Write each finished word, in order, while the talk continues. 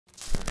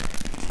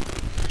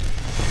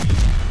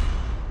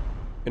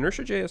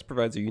InertiaJS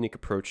provides a unique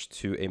approach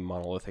to a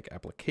monolithic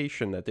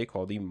application that they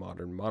call the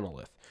modern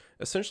monolith.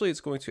 Essentially, it's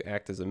going to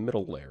act as a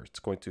middle layer. It's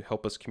going to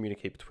help us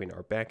communicate between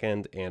our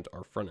backend and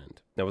our front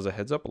end. Now, as a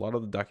heads up, a lot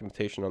of the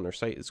documentation on their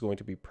site is going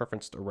to be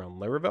preferenced around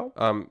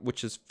Laravel,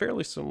 which is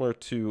fairly similar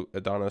to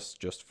Adonis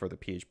just for the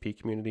PHP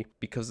community,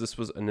 because this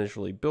was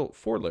initially built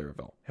for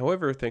Laravel.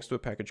 However, thanks to a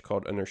package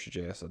called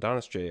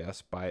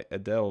InertiaJS-AdonisJS by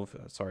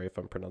Adelv, sorry if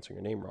I'm pronouncing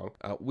your name wrong,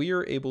 we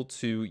are able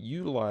to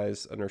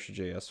utilize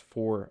InertiaJS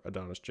for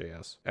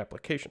AdonisJS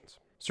applications.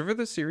 So for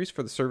this series,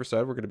 for the server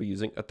side, we're going to be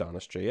using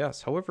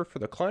AdonisJS. However, for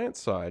the client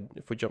side,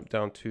 if we jump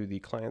down to the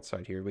client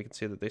side here, we can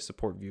see that they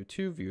support Vue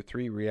 2, Vue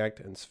 3,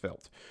 React, and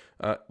Svelte.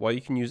 While you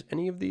can use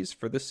any of these,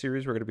 for this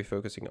series, we're going to be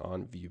focusing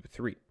on Vue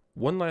 3.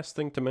 One last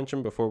thing to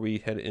mention before we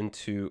head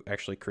into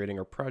actually creating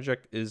our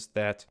project is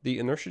that the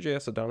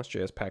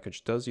InertiaJS-AdonisJS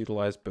package does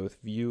utilize both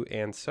Vue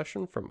and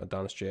Session from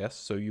AdonisJS,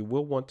 so you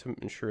will want to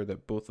ensure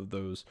that both of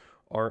those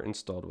are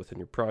installed within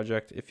your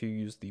project. If you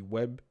use the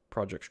web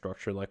project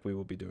structure like we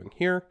will be doing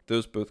here,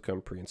 those both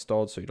come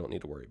pre-installed, so you don't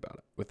need to worry about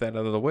it. With that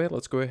out of the way,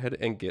 let's go ahead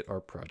and get our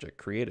project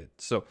created.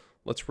 So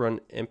let's run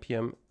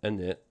npm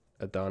init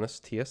adonis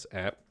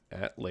app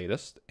at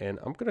latest, and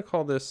I'm going to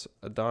call this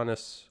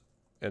Adonis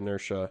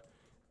Inertia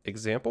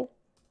example.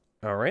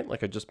 All right,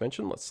 like I just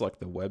mentioned, let's select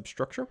the web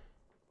structure.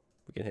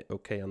 We can hit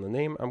OK on the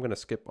name. I'm going to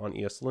skip on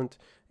ESLint,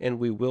 and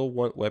we will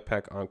want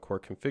Webpack Encore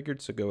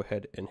configured, so go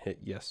ahead and hit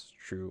yes,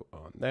 true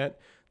on that.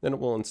 Then it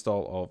will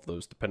install all of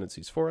those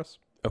dependencies for us.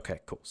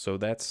 Okay, cool. So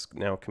that's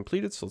now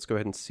completed. So let's go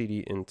ahead and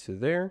cd into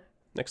there.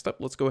 Next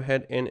up, let's go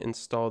ahead and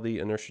install the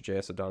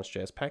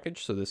InertiaJS-AdonisJS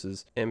package. So this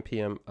is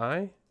npm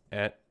I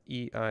at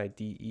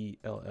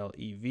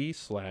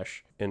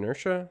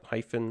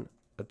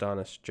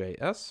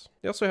eidellev/inertia-AdonisJS.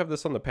 They also have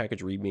this on the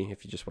package README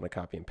if you just want to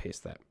copy and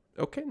paste that.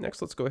 Okay,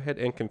 next let's go ahead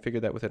and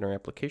configure that within our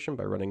application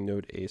by running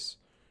node ace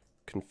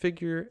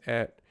configure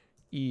at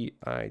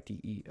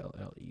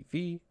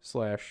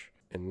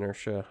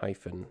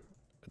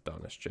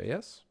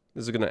eidellev/inertia-AdonisJS.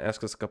 This is going to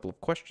ask us a couple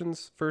of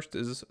questions. First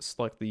is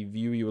select the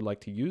view you would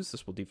like to use.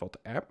 This will default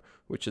to app,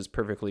 which is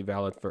perfectly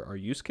valid for our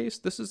use case.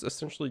 This is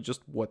essentially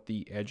just what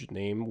the edge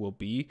name will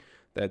be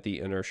that the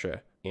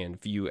Inertia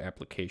and Vue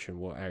application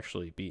will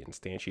actually be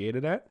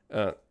instantiated at.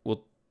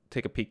 We'll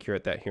take a peek here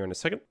at that here in a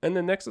second. And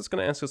then next it's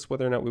going to ask us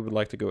whether or not we would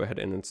like to go ahead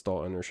and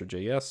install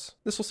InertiaJS.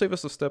 This will save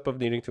us a step of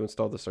needing to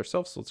install this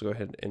ourselves. So let's go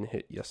ahead and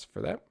hit yes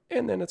for that.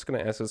 And then it's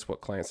going to ask us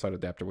what client-side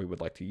adapter we would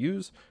like to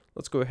use.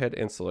 Let's go ahead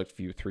and select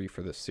Vue 3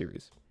 for this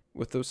series.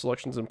 With those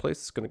selections in place,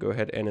 it's going to go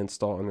ahead and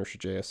install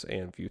InertiaJS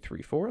and Vue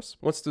 3 for us.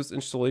 Once those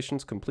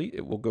installations complete,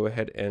 it will go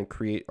ahead and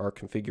create our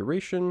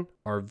configuration,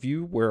 our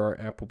view where our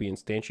app will be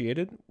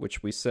instantiated,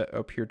 which we set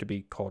up here to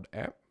be called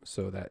app.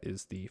 So that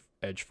is the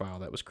edge file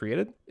that was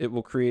created. It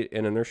will create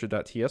an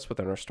inertia.ts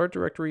within our start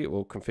directory. It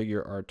will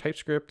configure our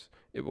TypeScript.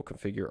 It will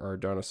configure our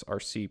Adonis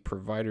RC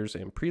providers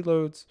and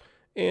preloads,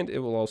 and it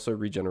will also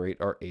regenerate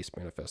our ace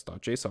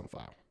manifest.json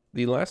file.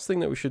 The last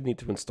thing that we should need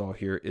to install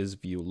here is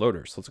Vue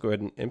Loader. So let's go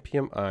ahead and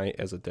npm I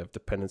as a dev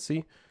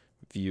dependency,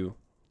 Vue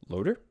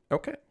Loader.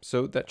 Okay,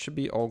 so that should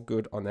be all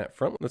good on that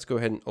front. Let's go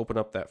ahead and open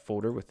up that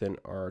folder within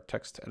our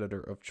text editor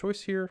of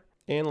choice here.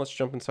 And let's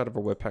jump inside of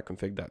our webpack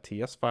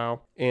config.ts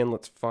file. And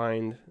let's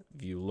find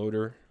Vue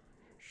Loader.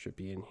 Should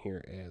be in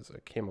here as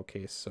a camel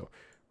case. So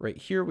right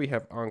here we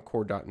have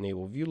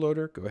encore.enable Vue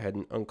Loader. Go ahead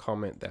and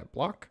uncomment that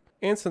block.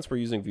 And since we're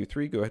using Vue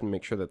 3, go ahead and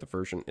make sure that the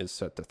version is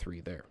set to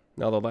 3 there.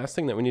 Now, the last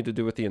thing that we need to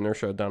do with the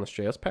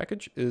Inertia-AdonisJS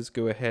package is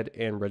go ahead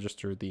and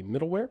register the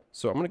middleware.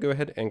 So I'm going to go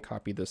ahead and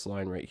copy this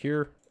line right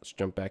here. Let's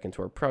jump back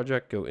into our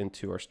project, go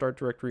into our start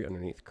directory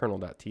underneath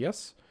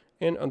kernel.ts,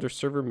 and under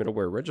server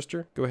middleware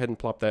register, go ahead and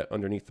plop that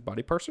underneath the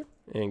body parser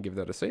and give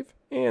that a save.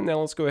 And now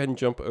let's go ahead and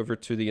jump over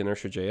to the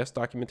InertiaJS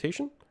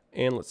documentation.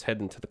 And let's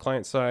head into the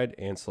client side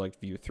and select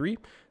Vue 3.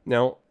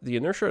 Now, the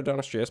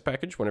Inertia-AdonisJS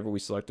package, whenever we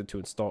selected to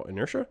install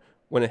Inertia,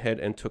 went ahead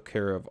and took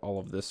care of all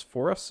of this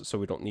for us. So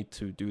we don't need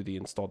to do the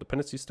install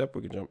dependency step.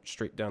 We can jump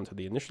straight down to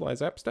the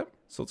initialize app step.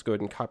 So let's go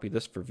ahead and copy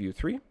this for Vue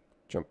 3,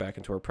 jump back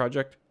into our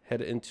project,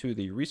 head into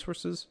the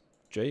resources,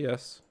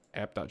 JS,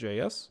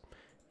 app.js,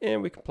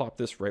 and we can plop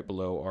this right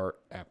below our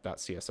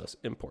app.css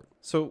import.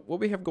 So what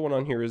we have going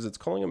on here is it's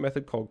calling a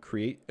method called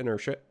create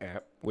inertia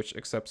app, which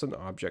accepts an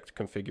object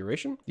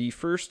configuration. The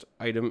first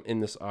item in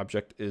this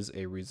object is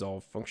a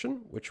resolve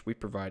function, which we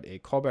provide a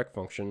callback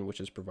function, which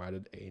is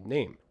provided a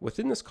name.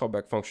 Within this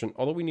callback function,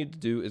 all we need to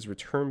do is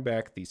return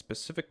back the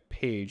specific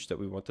page that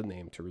we want the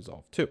name to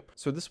resolve to.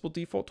 So this will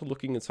default to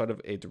looking inside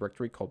of a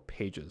directory called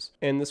pages,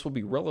 and this will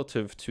be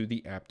relative to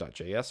the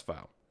app.js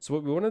file. So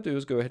what we want to do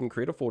is go ahead and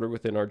create a folder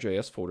within our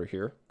JS folder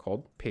here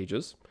called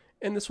pages.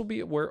 And this will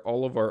be where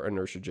all of our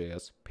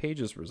InertiaJS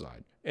pages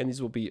reside. And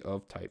these will be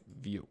of type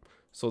Vue.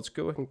 So let's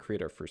go ahead and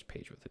create our first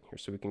page within here.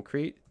 So we can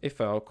create a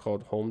file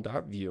called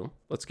home.vue.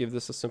 Let's give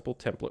this a simple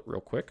template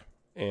real quick.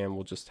 And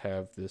we'll just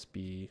have this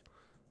be,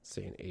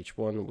 say, an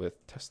H1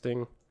 with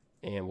testing.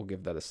 And we'll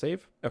give that a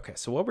save. Okay,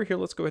 so while we're here,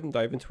 let's go ahead and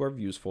dive into our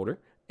views folder.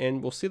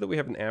 and we'll see that we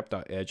have an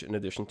app.edge in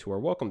addition to our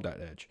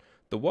welcome.edge.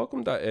 The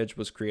welcome.edge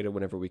was created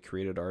whenever we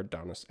created our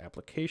Adonis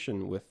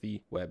application with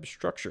the web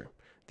structure.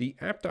 The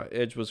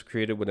app.edge was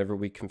created whenever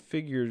we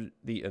configured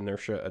the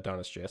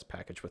InertiaJS-AdonisJS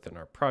package within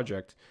our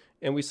project,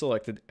 and we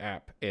selected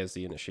app as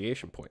the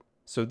initiation point.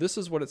 So this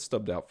is what it's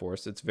stubbed out for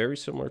us. It's very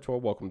similar to our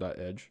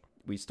welcome.edge.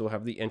 We still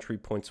have the entry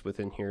points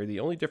within here. The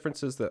only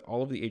difference is that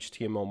all of the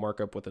HTML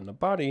markup within the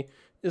body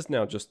is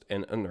now just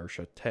an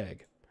inertia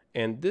tag.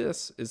 And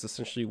this is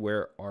essentially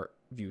where our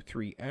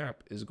Vue3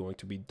 app is going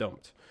to be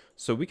dumped.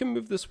 So we can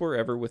move this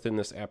wherever within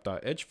this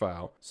app.edge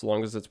file, so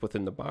long as it's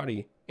within the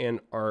body, and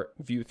our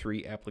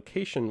Vue3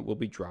 application will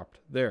be dropped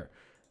there.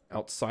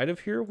 Outside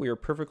of here, we are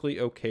perfectly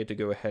okay to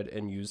go ahead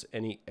and use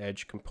any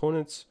edge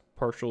components,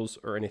 partials,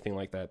 or anything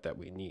like that that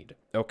we need.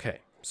 Okay,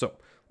 so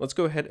let's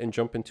go ahead and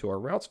jump into our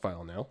routes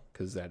file now,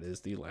 because that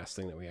is the last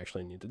thing that we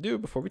actually need to do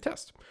before we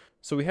test.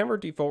 So we have our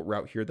default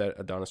route here that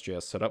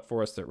AdonisJS set up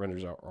for us that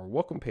renders out our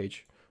welcome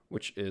page,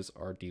 which is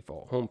our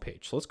default home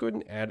page. So let's go ahead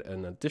and add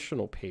an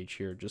additional page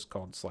here just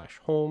called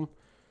 /home.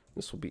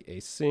 This will be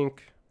async.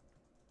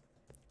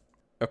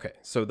 Okay,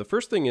 so the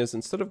first thing is,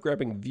 instead of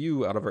grabbing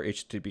view out of our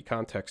HTTP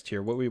context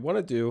here, what we want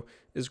to do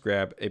is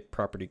grab a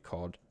property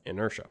called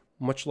inertia.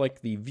 Much like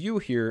the view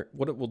here,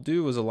 what it will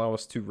do is allow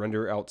us to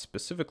render out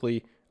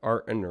specifically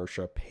our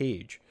inertia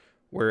page,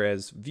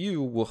 whereas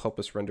view will help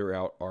us render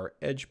out our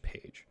edge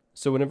page.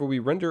 So whenever we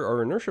render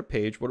our inertia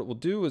page, what it will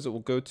do is it will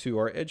go to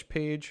our edge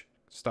page,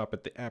 stop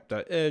at the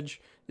app.edge,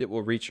 it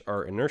will reach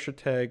our inertia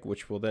tag,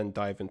 which will then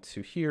dive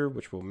into here,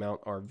 which will mount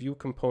our view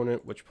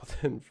component, which will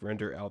then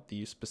render out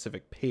the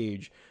specific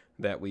page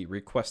that we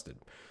requested.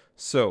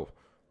 So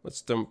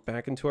let's jump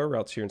back into our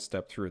routes here and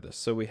step through this.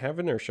 So we have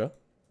inertia.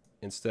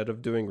 Instead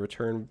of doing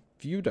return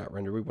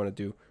view.render, we want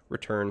to do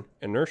return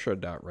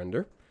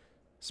inertia.render.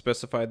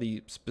 Specify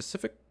the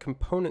specific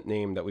component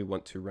name that we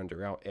want to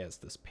render out as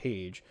this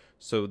page.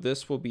 So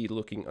this will be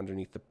looking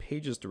underneath the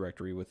pages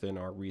directory within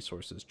our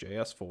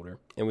resources.js folder.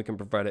 And we can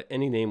provide it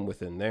any name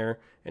within there,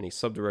 any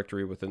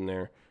subdirectory within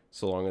there,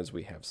 so long as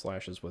we have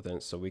slashes within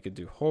it. So we could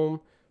do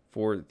home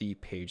for the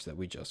page that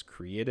we just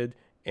created,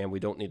 and we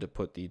don't need to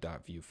put the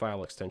 .view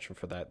file extension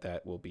for that.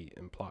 That will be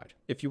implied.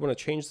 If you want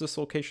to change this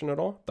location at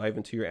all, dive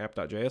into your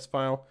app.js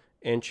file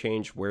and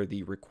change where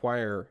the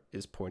require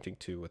is pointing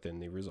to within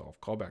the resolve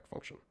callback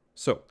function.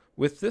 So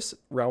with this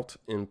route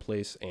in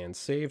place and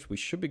saved, we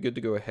should be good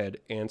to go ahead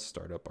and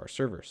start up our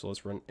server. So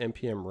let's run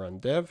npm run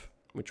dev,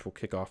 which will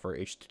kick off our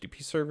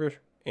HTTP server,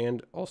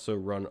 and also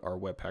run our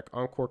Webpack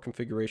Encore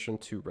configuration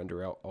to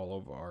render out all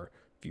of our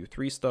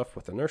Vue3 stuff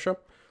with inertia.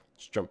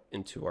 Let's jump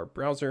into our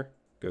browser,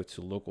 go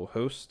to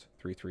localhost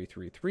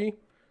 3333.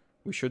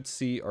 We should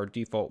see our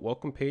default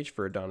welcome page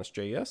for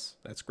Adonis.js.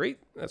 That's great.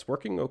 That's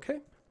working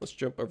okay. Let's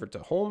jump over to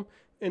home,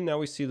 and now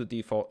we see the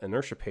default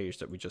inertia page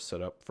that we just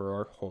set up for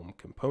our home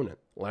component.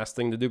 Last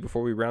thing to do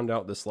before we round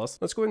out this lesson,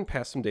 let's go ahead and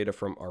pass some data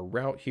from our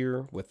route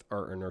here with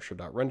our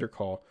inertia.render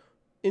call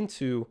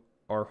into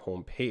our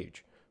home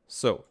page.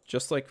 So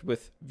just like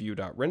with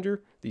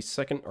view.render, the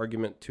second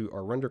argument to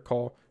our render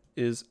call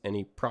is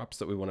any props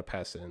that we want to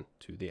pass in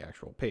to the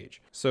actual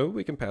page. So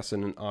we can pass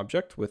in an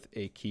object with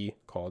a key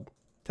called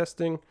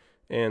testing,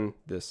 and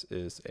this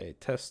is a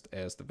test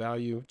as the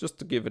value. Just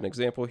to give an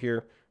example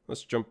here,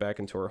 let's jump back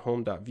into our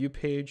home.view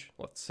page.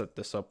 Let's set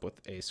this up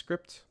with a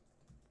script.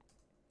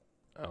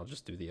 I'll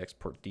just do the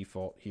export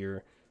default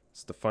here.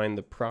 Let's define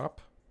the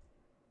prop.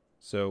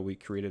 So we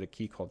created a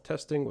key called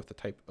testing with the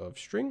type of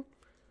string.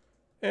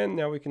 And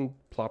now we can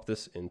plop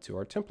this into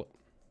our template.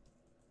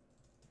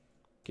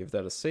 Give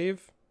that a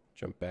save,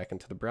 jump back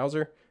into the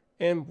browser,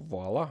 and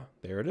voila,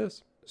 there it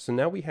is. So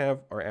now we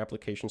have our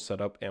application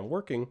set up and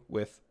working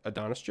with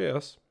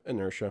Adonis.js,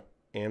 Inertia,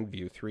 and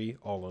Vue3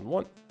 all in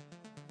one.